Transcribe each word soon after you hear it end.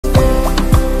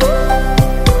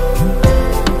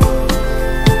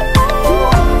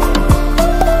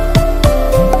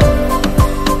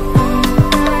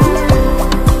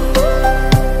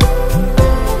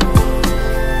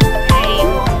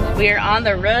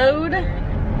road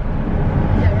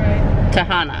to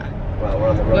Hana. Well, we're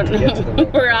on the road to get to the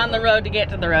road. We're on the road to get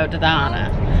to the road to the Hana.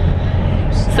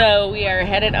 So we are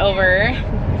headed over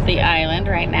the island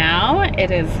right now.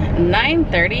 It is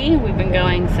 9:30. We've been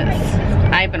going since,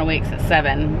 I've been awake since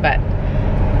 7, but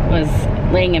was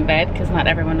laying in bed because not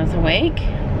everyone was awake.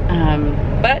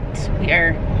 But we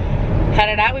are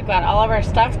headed out. We've got all of our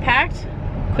stuff packed.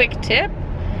 Quick tip,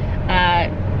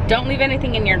 don't leave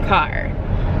anything in your car.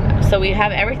 So we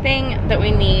have everything that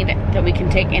we need that we can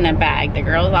take in a bag. The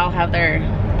girls all have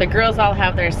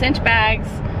their cinch bags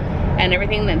and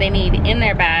everything that they need in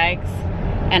their bags.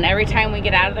 And every time we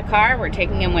get out of the car, we're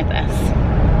taking them with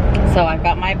us. So I've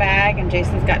got my bag and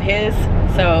Jason's got his.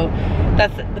 So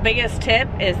that's the biggest tip,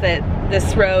 is that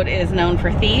this road is known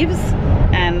for thieves,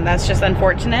 and that's just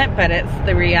unfortunate, but it's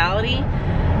the reality.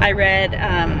 I read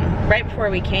right before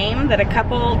we came that a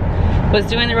couple was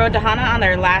doing the road to Hana on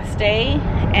their last day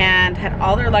and had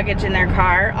all their luggage in their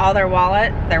car, all their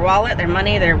wallet, their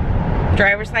money, their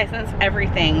driver's license,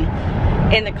 everything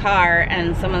in the car,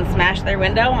 and someone smashed their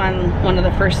window on one of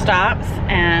the first stops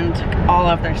and took all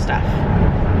of their stuff.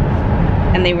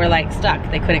 And they were like stuck.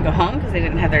 They couldn't go home because they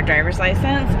didn't have their driver's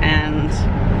license, and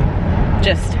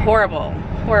just horrible,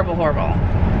 horrible, horrible.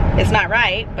 It's not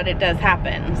right, but it does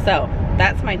happen. So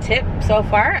that's my tip so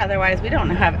far. Otherwise, we don't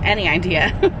have any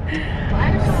idea.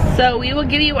 So we will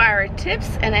give you our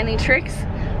tips and any tricks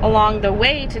along the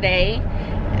way today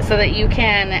so that you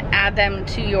can add them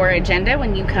to your agenda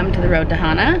when you come to the road to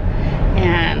Hana.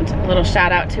 And a little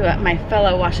shout out to my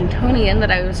fellow Washingtonian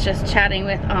that I was just chatting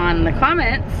with on the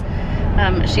comments.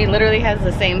 She literally has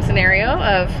the same scenario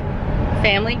of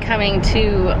family coming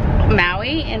to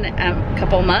Maui in a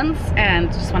couple months,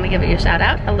 and just want to give you a shout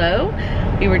out. Hello.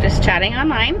 We were just chatting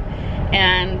online,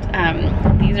 and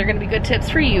these are going to be good tips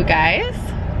for you guys.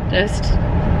 Just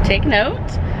take note.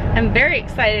 I'm very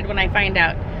excited when I find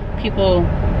out people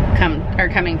are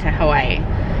coming to Hawaii.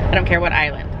 I don't care what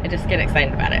island. I just get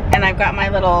excited about it. And I've got my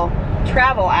little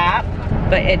travel app,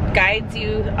 but it guides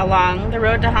you along the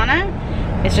road to Hana.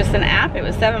 It's just an app. It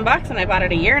was $7 and I bought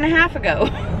it a year and a half ago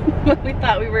when we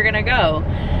thought we were gonna go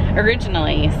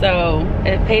originally. So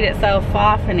it paid itself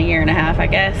off in a year and a half, I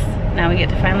guess. Now we get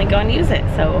to finally go and use it.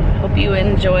 So hope you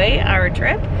enjoy our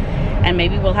trip, and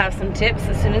maybe we'll have some tips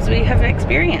as soon as we have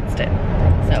experienced it.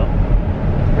 So,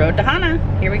 road to Hana,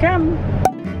 here we come.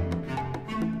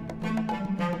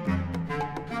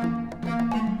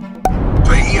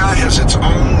 Bahia has its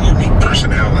own unique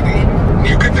personality.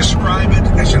 You could describe it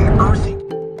as an earthy.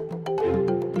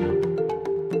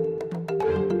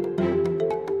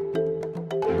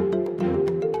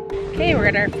 Okay, we're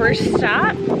at our first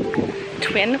stop,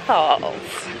 Twin Falls.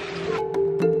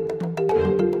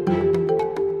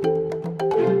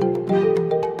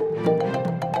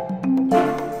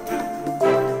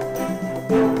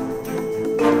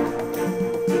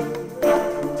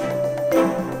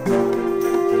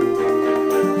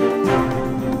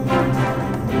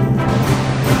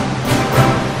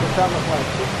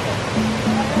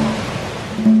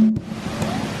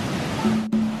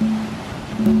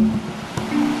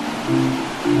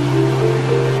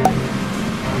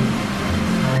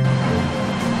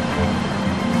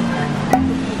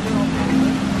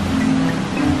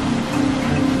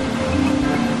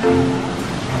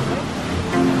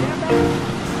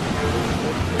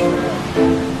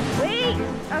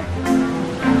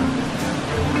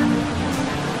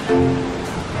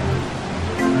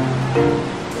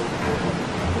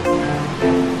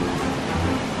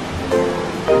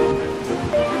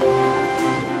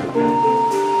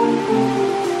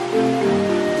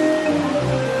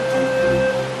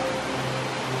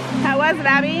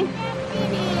 Abby?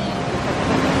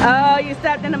 Oh, you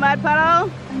stepped in a mud puddle?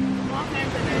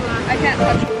 I can't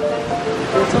touch it.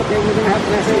 It's okay, we're gonna have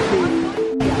an SAT.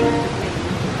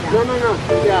 No,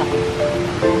 yeah.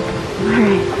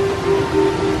 Alright.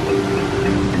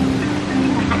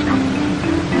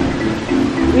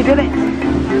 We did it.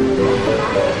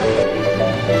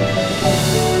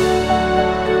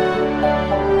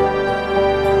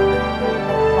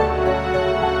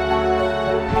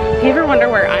 You ever wonder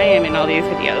where I am in all these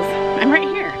videos? I'm right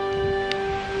here,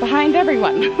 behind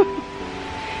everyone.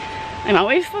 I'm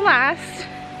always the last.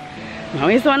 I'm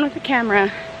always the one with the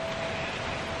camera.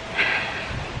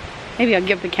 Maybe I'll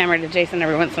give the camera to Jason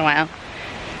every once in a while.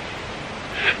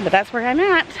 But that's where I'm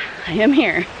at. I am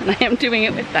here, and I am doing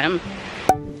it with them.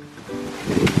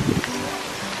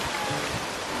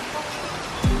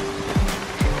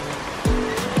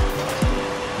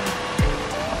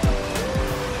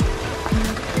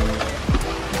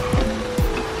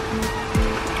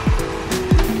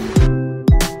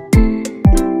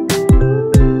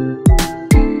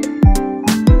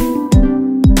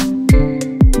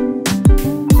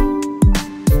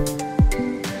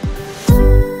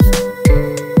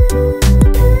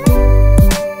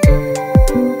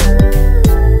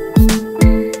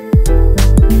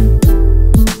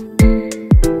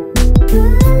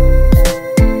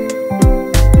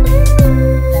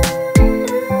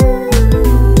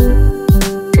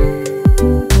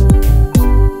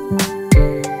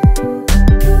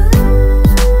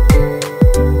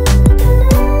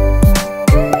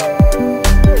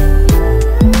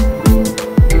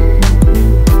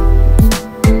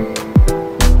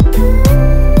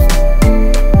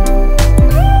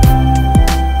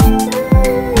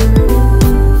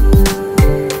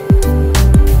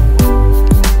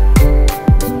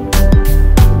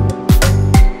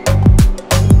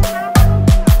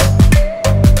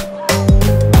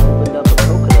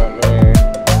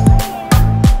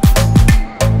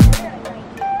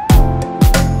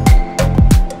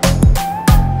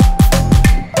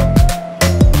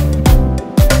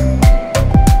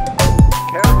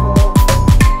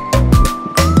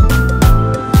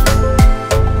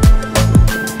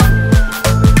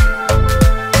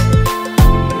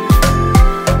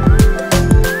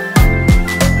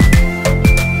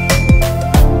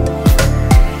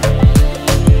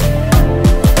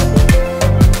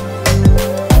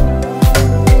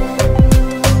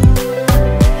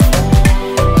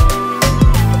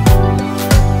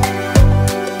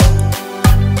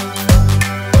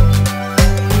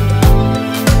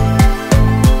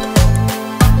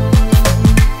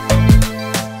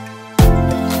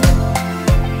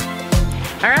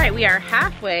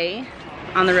 halfway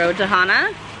on the road to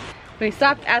Hana. We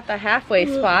stopped at the halfway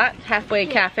spot, halfway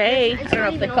cafe. I don't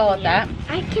know if they call it that.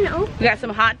 I can open. We got some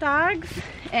hot dogs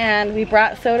and we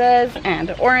brought sodas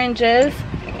and oranges.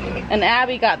 And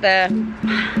Abby got the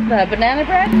banana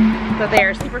bread that they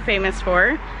are super famous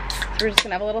for. So we're just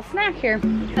gonna have a little snack here.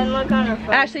 And look on her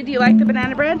phone. Ashley, do you like the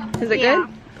banana bread? Is it good?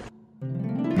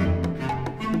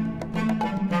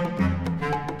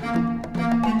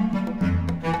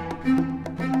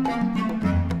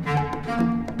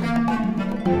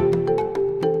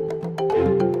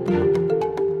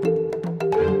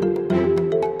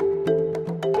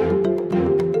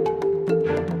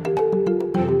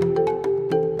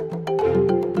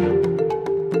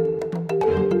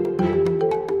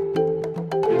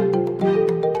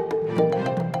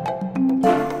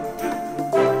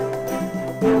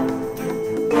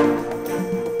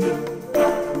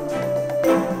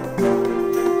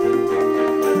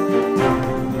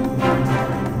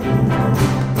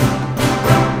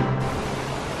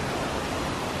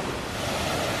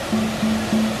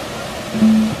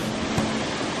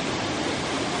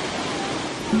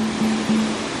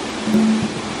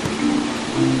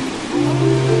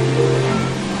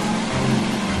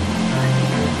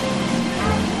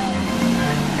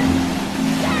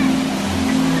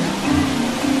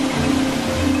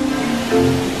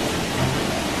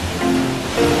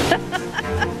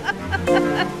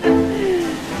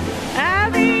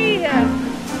 Abby!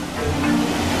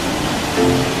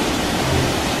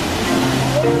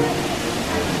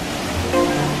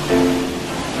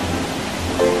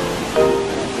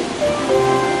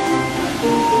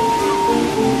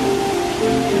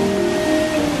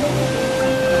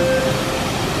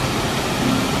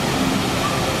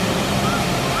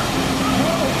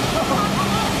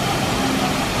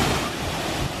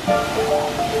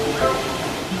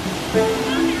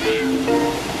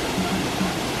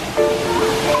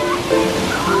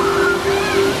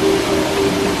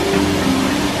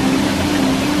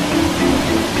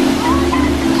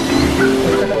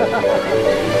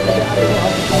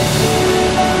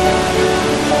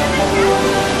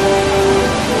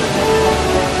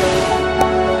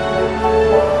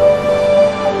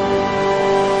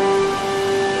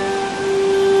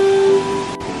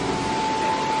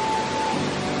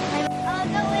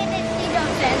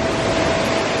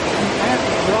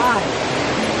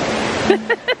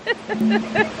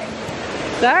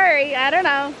 Sorry, I don't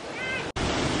know.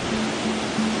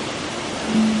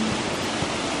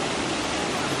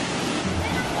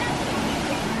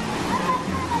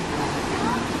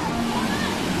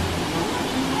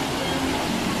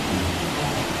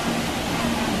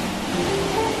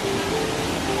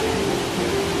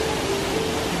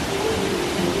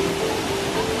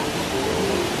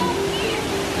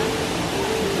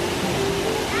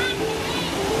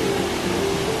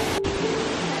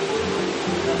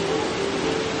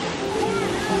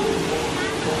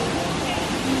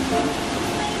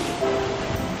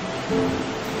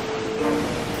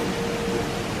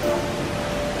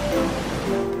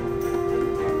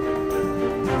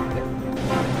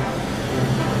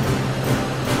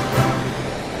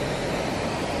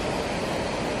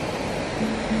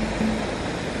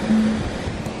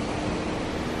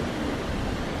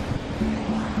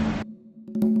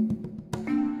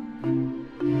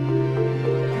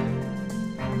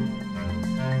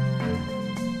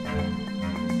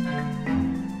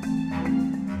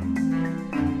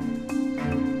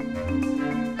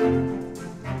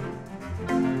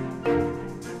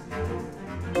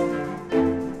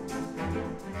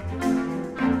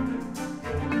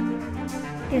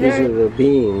 These are the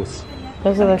beans.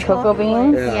 Those are the cocoa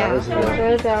beans? Yeah. Those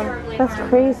are the, That's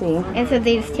crazy. And so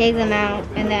they just take them out,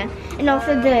 and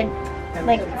also the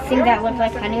thing that looks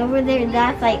like honey over there.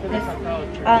 That's like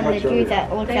the juice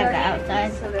that looks at the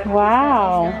outside.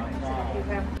 Wow.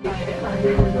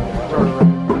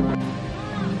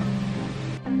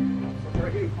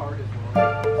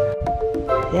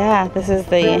 Yeah, this is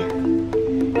the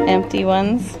empty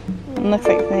ones. It looks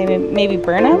like they maybe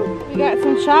burn them. We got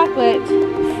some chocolate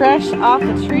fresh off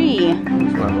the tree.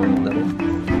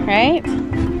 Right?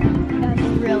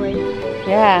 Really?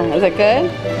 Yeah, is it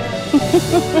good?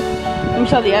 Let me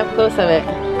show the up close of it.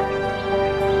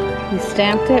 You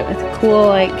stamped it with cool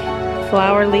like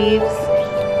flower leaves.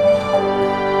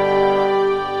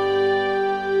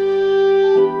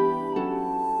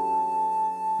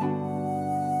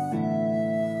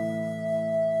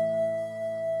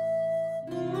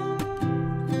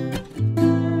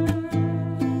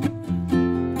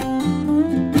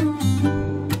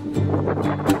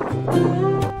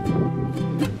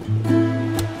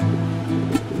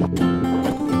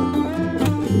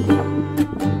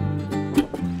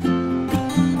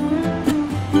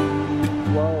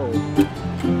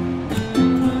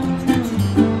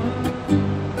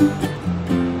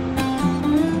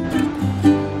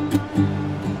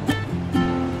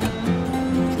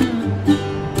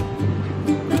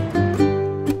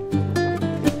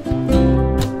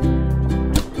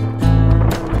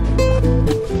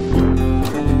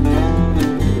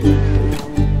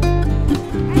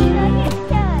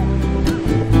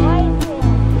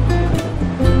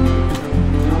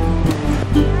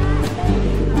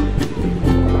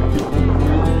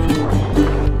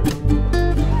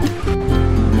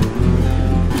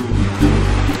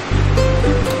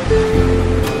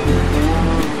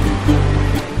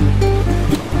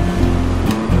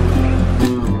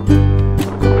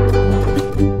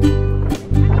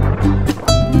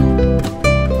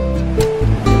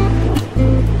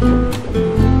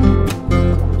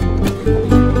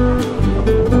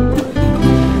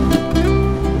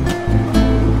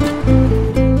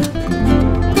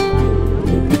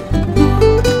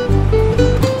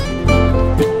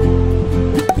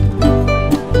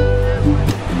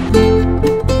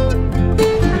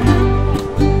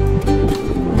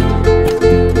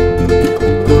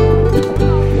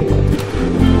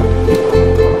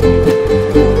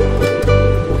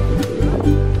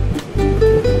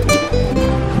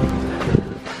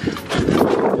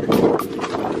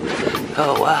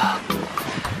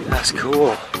 That's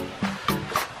cool.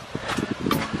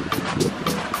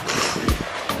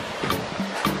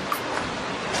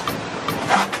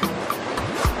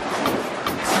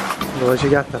 Lord, you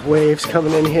got the waves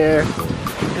coming in here.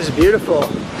 This is beautiful.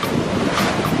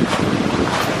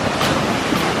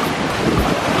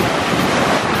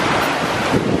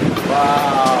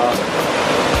 Wow.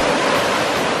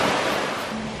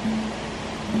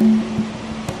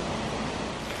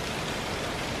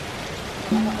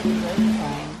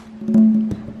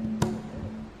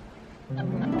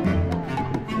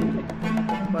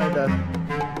 By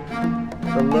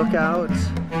the lookout.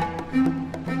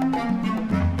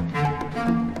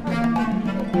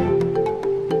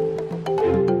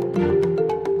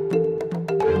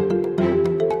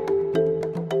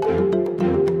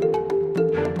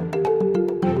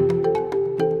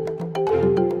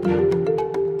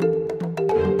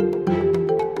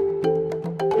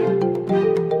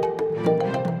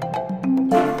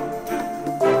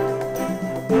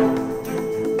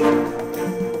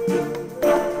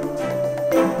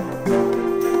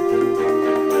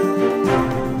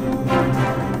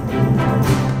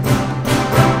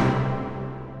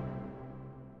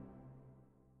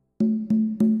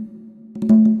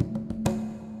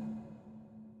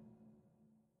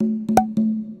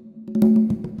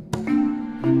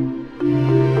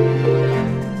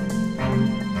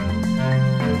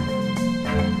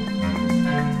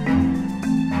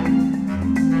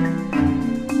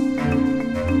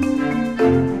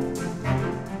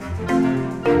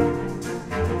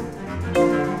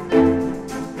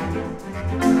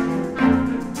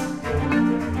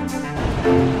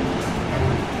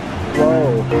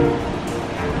 Whoa.